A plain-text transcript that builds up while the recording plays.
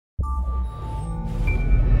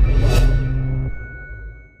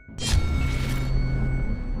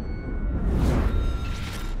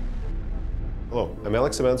I'm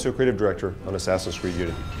Alex Amancio, Creative Director on Assassin's Creed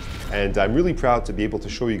Unity. And I'm really proud to be able to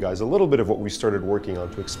show you guys a little bit of what we started working on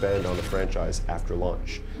to expand on the franchise after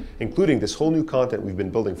launch, including this whole new content we've been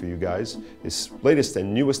building for you guys, this latest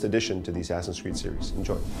and newest addition to the Assassin's Creed series.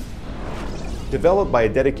 Enjoy. Developed by a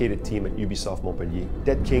dedicated team at Ubisoft Montpellier,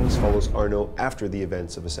 Dead Kings follows Arnaud after the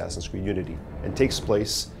events of Assassin's Creed Unity and takes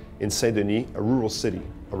place in Saint-Denis, a rural city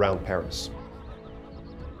around Paris.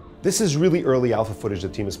 This is really early alpha footage the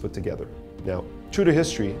team has put together. Now, true to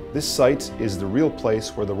history, this site is the real place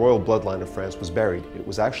where the royal bloodline of France was buried. It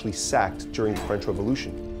was actually sacked during the French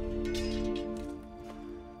Revolution.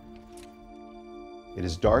 It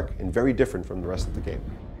is dark and very different from the rest of the game.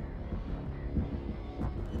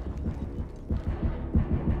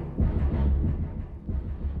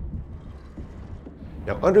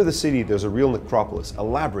 Now, under the city, there's a real necropolis, a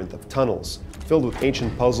labyrinth of tunnels filled with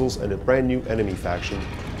ancient puzzles and a brand new enemy faction,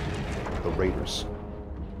 the Raiders.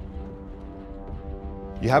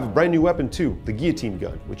 You have a brand new weapon too, the guillotine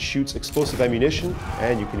gun, which shoots explosive ammunition,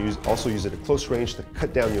 and you can also use it at close range to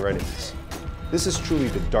cut down your enemies. This is truly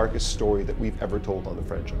the darkest story that we've ever told on the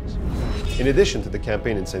franchise. In addition to the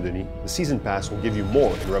campaign in Saint-Denis, the Season Pass will give you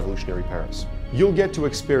more in revolutionary Paris. You'll get to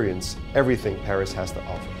experience everything Paris has to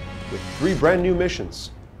offer. With 3 brand new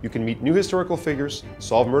missions, you can meet new historical figures,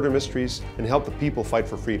 solve murder mysteries, and help the people fight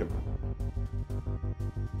for freedom.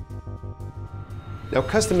 Now,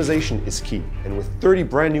 customization is key, and with 30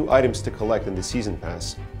 brand new items to collect in the Season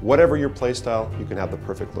Pass, whatever your playstyle, you can have the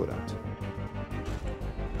perfect loadout.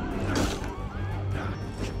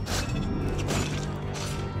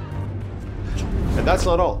 And that's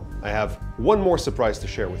not all. I have one more surprise to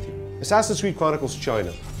share with you. Assassin's Creed Chronicles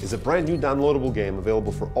China is a brand new downloadable game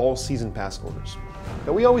available for all Season Pass owners.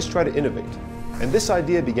 Now, we always try to innovate, and this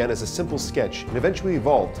idea began as a simple sketch and eventually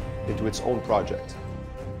evolved into its own project.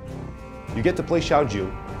 You get to play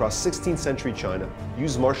Xiaojun across 16th century China,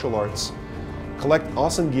 use martial arts, collect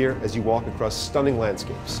awesome gear as you walk across stunning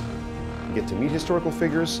landscapes. You get to meet historical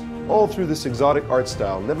figures, all through this exotic art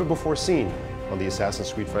style never before seen on the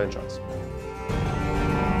Assassin's Creed franchise.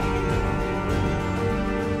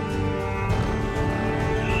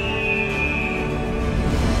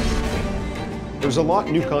 There's a lot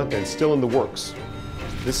of new content still in the works.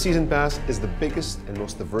 This Season Pass is the biggest and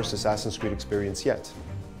most diverse Assassin's Creed experience yet.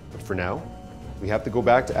 But for now, we have to go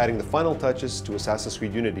back to adding the final touches to Assassin's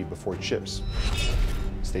Creed Unity before it ships.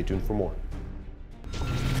 Stay tuned for more.